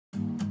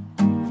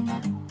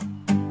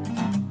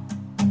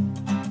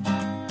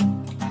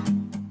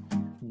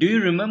Do you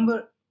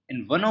remember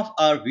in one of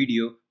our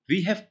video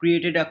we have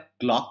created a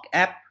clock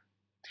app?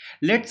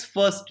 Let's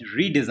first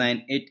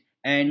redesign it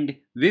and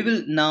we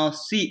will now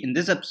see in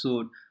this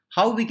episode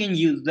how we can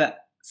use the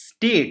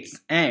states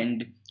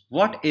and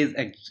what is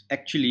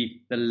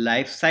actually the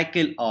life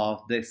cycle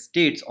of the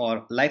states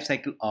or life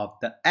cycle of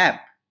the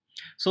app.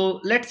 So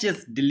let's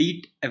just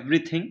delete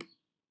everything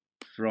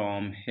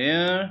from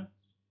here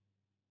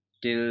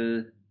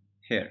till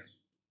here.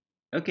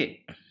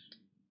 Okay,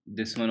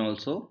 this one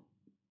also.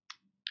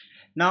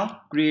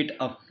 Now create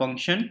a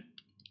function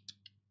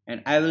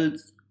and I will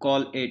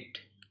call it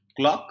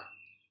clock,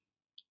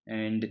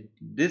 and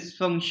this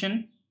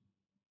function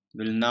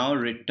will now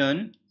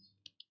return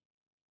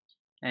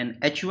an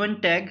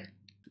h1 tag,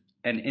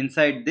 and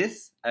inside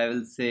this I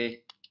will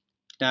say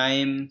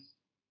time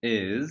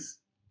is,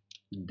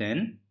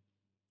 then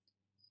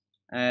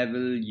I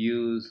will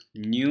use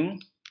new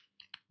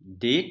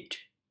date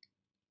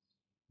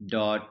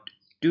dot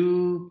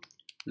to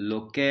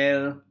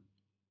locale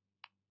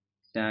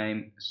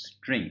time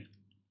string.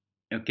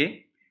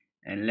 Okay,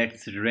 and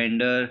let's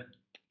render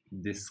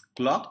this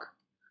clock,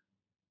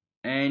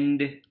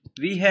 and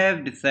we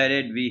have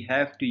decided we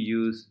have to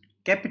use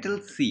capital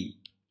C.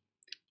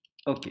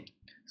 Okay,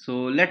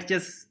 so let's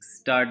just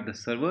start the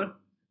server.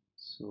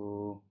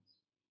 So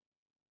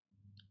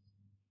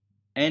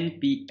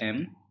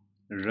npm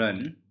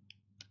run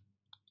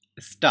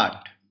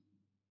start,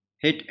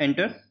 hit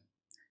enter,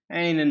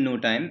 and in no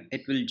time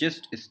it will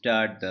just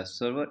start the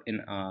server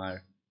in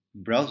our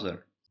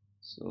browser.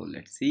 So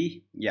let's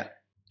see. Yeah,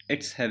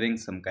 it's having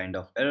some kind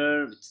of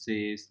error which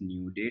says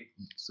new date,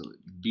 so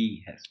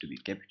D has to be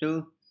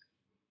capital.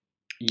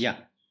 Yeah,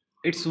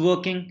 it's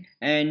working,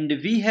 and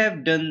we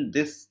have done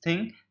this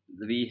thing.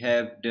 We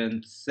have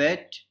done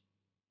set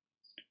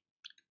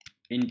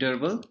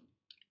interval,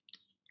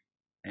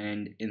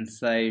 and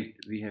inside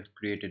we have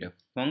created a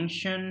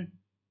function,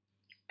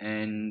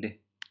 and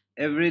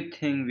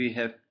everything we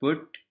have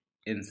put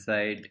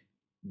inside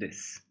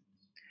this,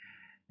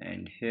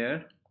 and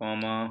here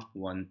comma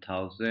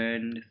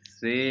 1000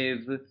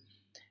 save,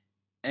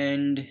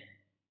 and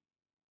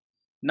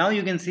now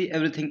you can see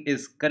everything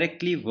is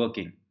correctly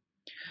working.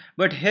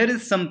 But here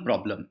is some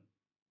problem.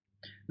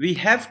 We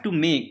have to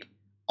make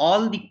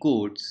all the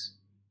codes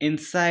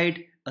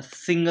inside a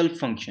single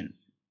function.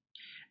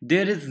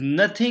 There is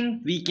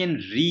nothing we can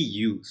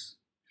reuse.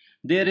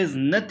 There is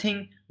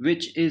nothing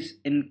which is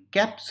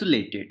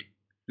encapsulated,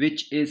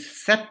 which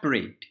is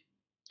separate.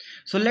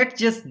 So let's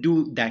just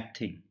do that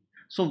thing.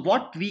 So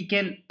what we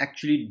can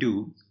actually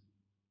do,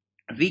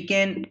 we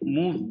can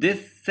move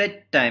this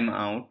set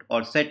timeout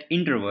or set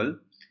interval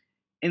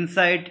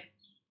inside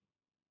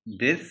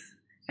this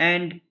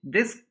and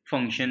this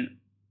function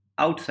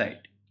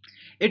outside.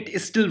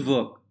 It still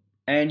works,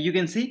 and you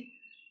can see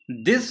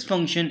this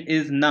function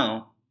is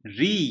now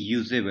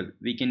reusable.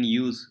 We can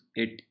use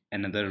it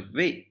another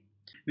way.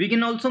 We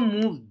can also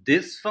move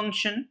this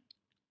function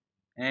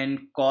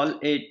and call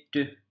it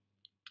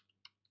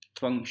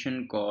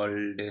function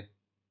called,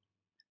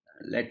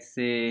 let's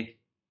say,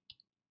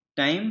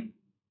 time,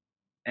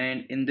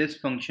 and in this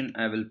function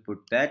I will put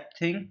that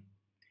thing,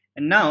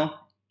 and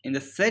now in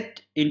the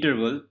set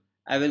interval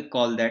I will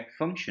call that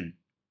function.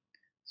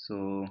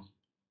 So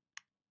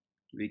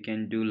we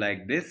can do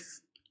like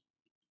this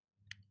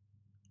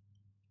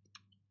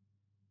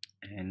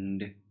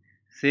and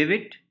save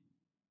it,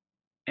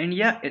 and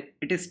yeah,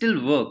 it is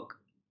still work.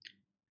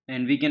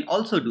 And we can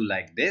also do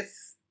like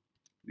this.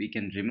 We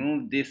can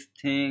remove this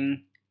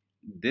thing,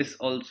 this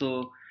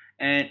also,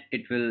 and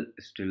it will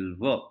still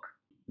work.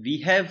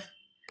 We have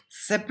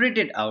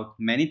separated out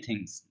many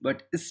things,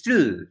 but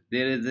still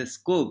there is a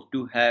scope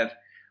to have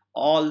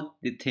all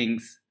the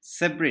things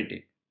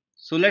separated.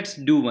 So let's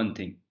do one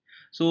thing.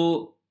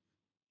 So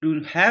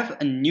to have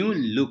a new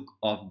look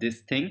of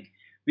this thing,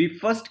 we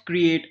first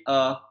create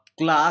a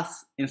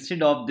class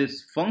instead of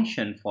this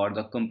function for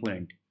the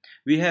component.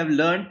 We have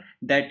learned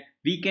that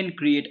we can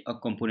create a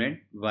component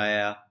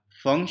via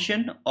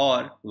function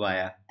or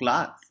via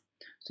class.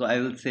 So I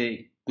will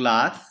say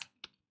class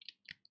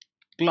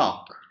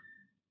clock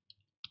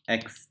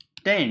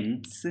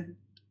extends,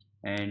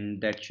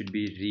 and that should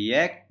be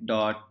react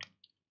dot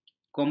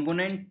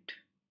component,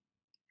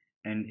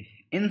 and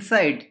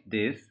inside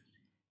this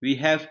we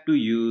have to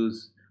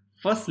use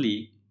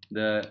firstly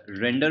the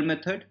render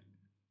method,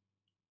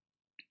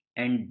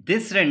 and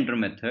this render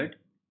method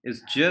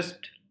is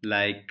just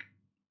like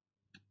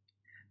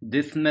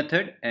this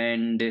method,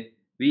 and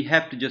we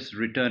have to just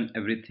return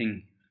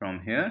everything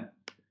from here,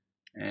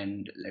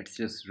 and let's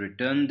just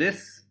return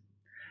this.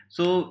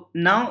 So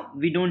now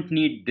we don't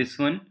need this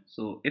one,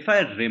 so if I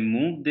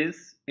remove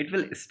this it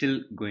will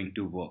still going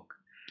to work.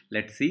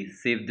 Let's see,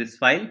 save this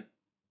file,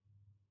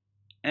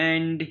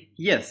 and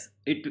yes,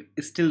 it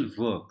still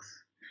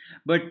works.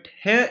 But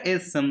here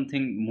is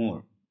something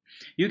more.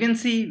 You can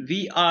see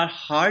we are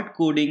hard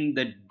coding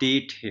the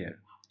date here.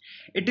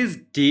 It is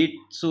date,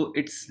 so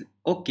it's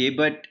okay,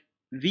 but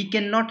we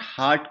cannot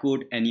hard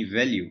code any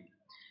value.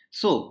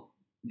 So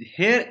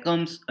here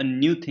comes a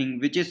new thing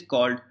which is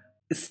called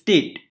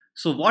state.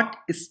 So what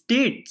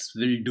states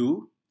will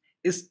do,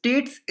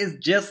 states is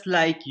just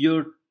like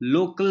your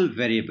local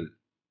variable.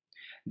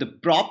 The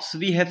props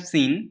we have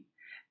seen,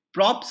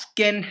 props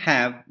can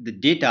have the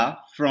data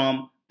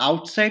from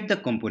outside the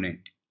component,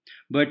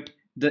 but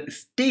the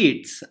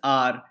states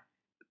are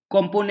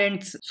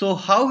components. So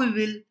how we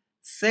will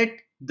set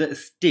the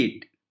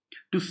state?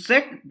 To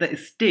set the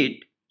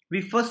state,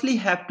 we firstly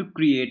have to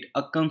create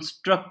a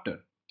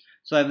constructor.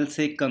 So I will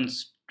say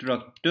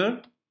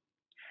constructor,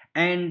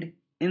 and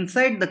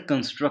inside the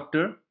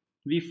constructor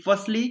we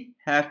firstly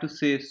have to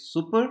say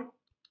super,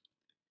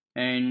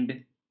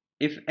 and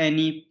if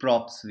any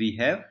props we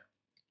have,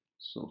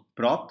 so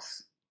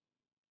props,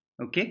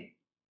 okay,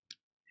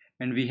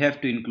 and we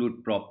have to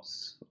include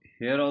props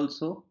here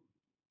also.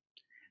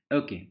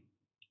 Okay,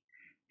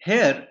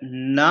 here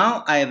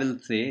now I will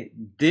say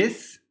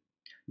this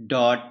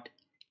dot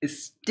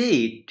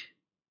state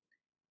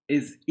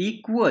is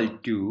equal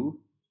to,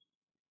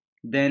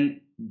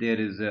 then there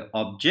is an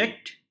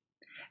object,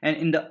 and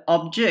in the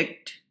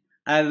object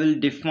I will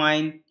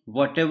define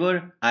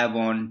whatever I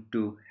want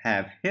to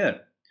have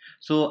here.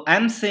 So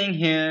I'm saying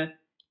here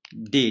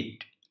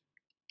date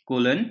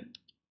colon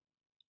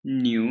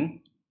new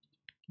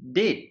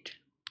date.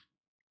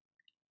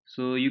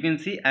 So you can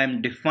see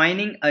I'm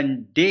defining a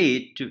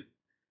date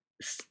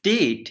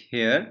state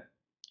here,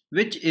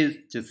 which is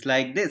just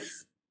like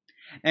this.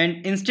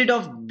 And instead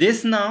of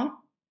this, now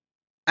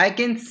I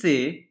can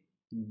say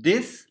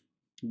this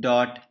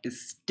dot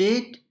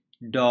state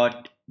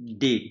dot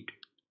date.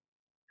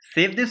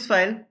 Save this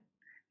file,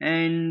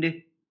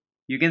 and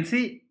you can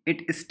see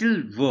it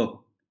still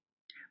works,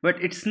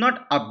 but it's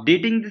not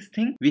updating this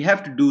thing. We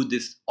have to do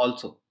this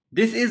also.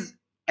 This is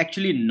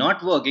actually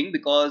not working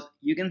because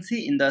you can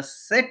see in the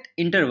set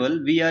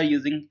interval we are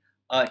using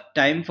a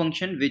time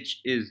function, which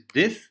is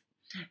this,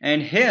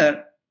 and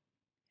here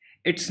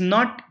it's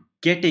not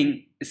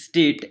getting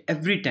state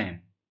every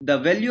time. The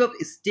value of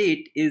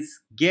state is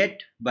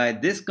get by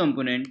this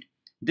component,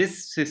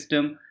 this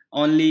system,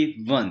 only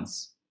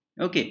once.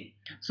 Okay,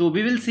 so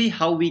we will see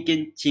how we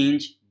can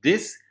change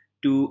this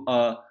to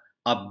a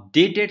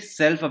updated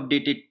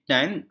self-updated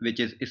time, which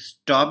is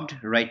stopped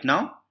right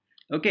now.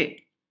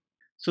 Okay,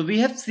 so we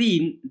have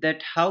seen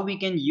that how we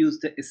can use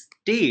the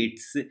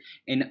states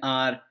in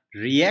our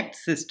React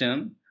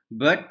system,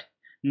 but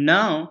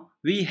now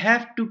we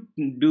have to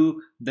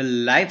do the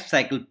life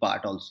cycle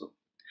part also.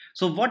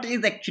 So what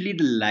is actually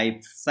the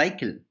life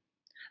cycle?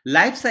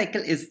 Life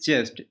cycle is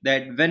just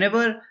that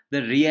whenever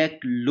the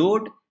React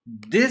load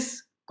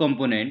this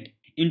component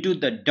into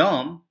the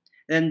DOM,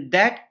 then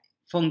that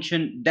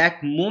function,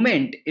 that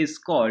moment is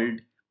called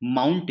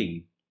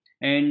mounting,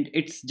 and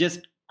it's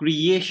just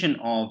creation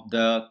of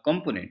the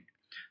component.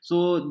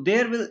 So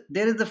there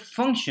is a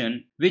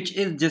function which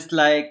is just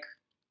like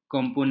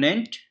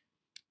component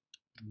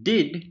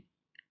did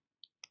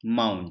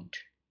mount.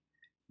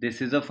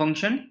 This is a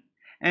function,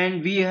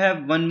 and we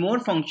have one more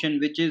function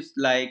which is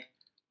like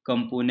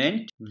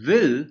component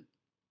will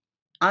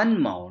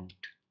unmount.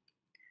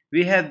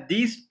 We have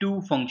these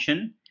two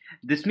functions.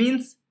 This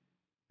means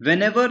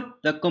whenever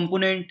the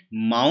component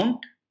mount,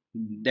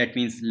 that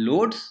means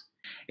loads,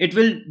 it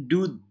will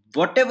do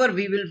whatever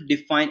we will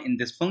define in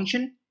this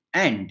function,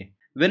 and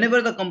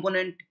whenever the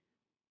component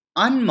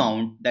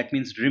unmount, that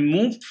means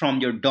removed from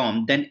your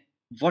DOM, then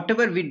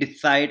whatever we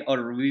decide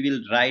or we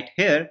will write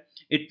here,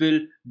 it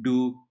will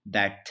do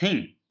that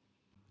thing.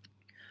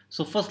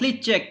 So firstly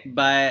check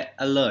by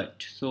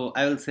alert. So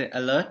I will say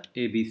alert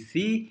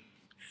abc,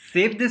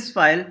 save this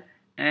file,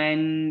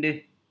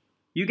 and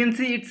you can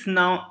see it's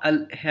now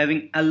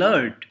having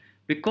alert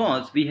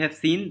because we have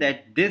seen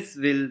that this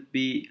will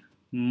be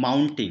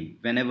mounting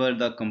whenever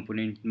the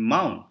component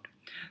mount.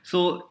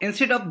 So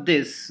instead of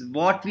this,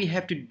 what we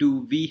have to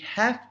do, we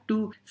have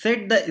to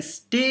set the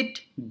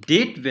state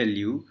date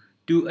value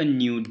to a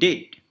new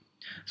date.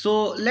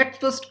 So let's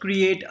first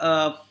create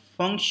a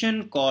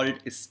function called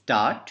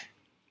start,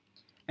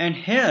 and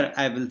here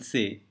I will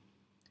say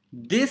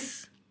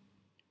this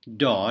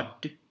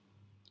dot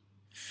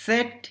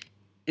set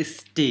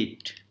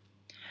state.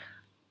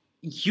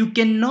 You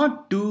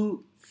cannot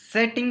do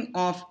setting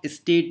of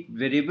state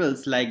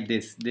variables like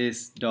this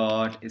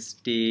dot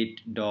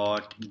state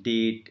dot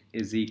date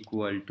is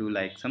equal to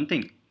like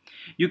something.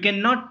 You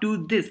cannot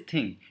do this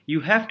thing.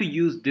 You have to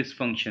use this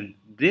function,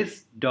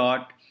 this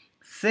dot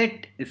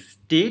set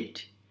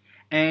state,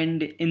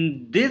 and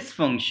in this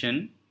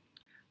function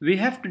we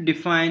have to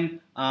define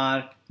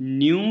our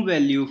new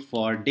value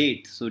for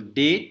date. So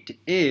date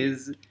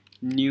is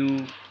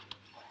new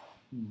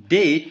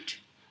date,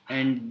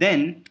 and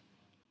then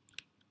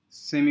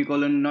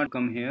semicolon not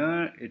come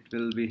here, it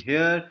will be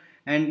here.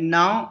 And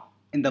now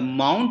in the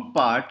mount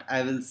part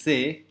I will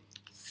say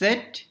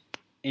set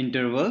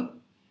interval.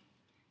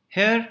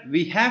 Here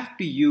we have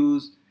to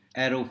use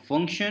arrow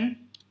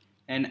function,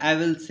 and I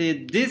will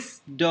say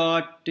this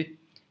dot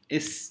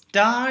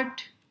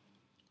start,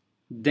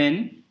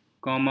 then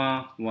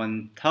comma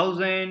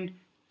 1000,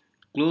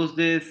 close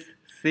this,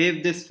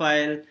 save this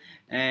file,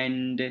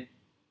 and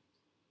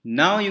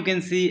Now you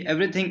can see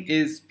everything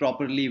is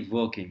properly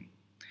working.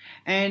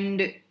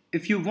 And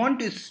if you want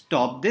to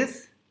stop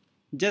this,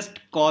 just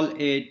call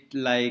it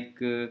like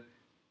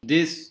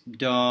this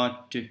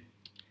dot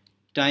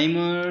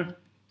timer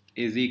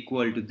is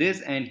equal to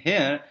this, and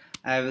here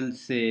I will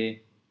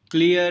say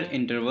clear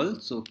interval,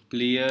 so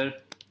clear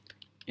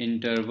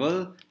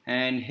interval,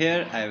 and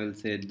here I will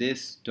say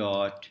this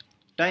dot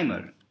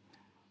timer.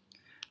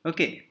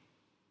 Okay,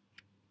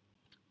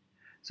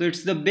 so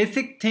it's the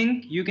basic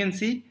thing. You can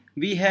see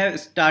we have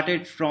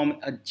started from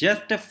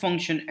just a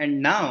function,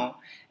 and now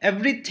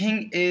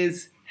everything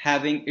is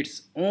having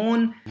its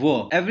own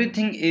work,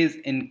 everything is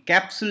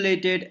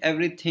encapsulated,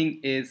 everything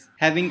is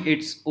having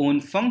its own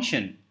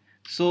function.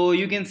 So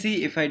you can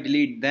see if I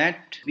delete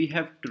that, we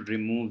have to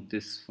remove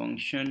this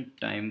function,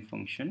 time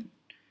function,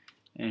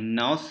 and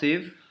now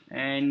save,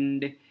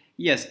 and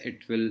yes,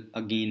 it will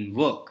again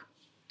work.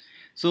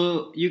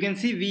 So you can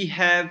see we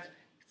have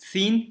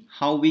seen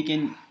how we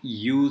can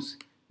use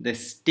the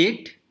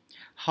state,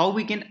 how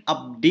we can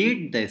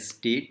update the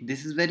state.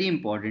 This is very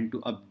important, to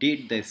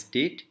update the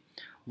state.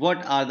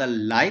 What are the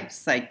life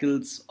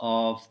cycles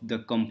of the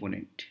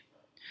component?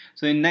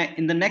 So in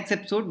the next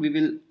episode we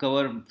will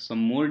cover some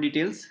more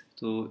details.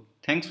 So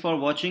thanks for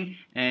watching,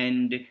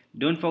 and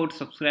don't forget to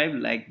subscribe,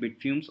 like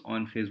Bitfumes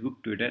on Facebook,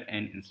 Twitter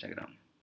and Instagram.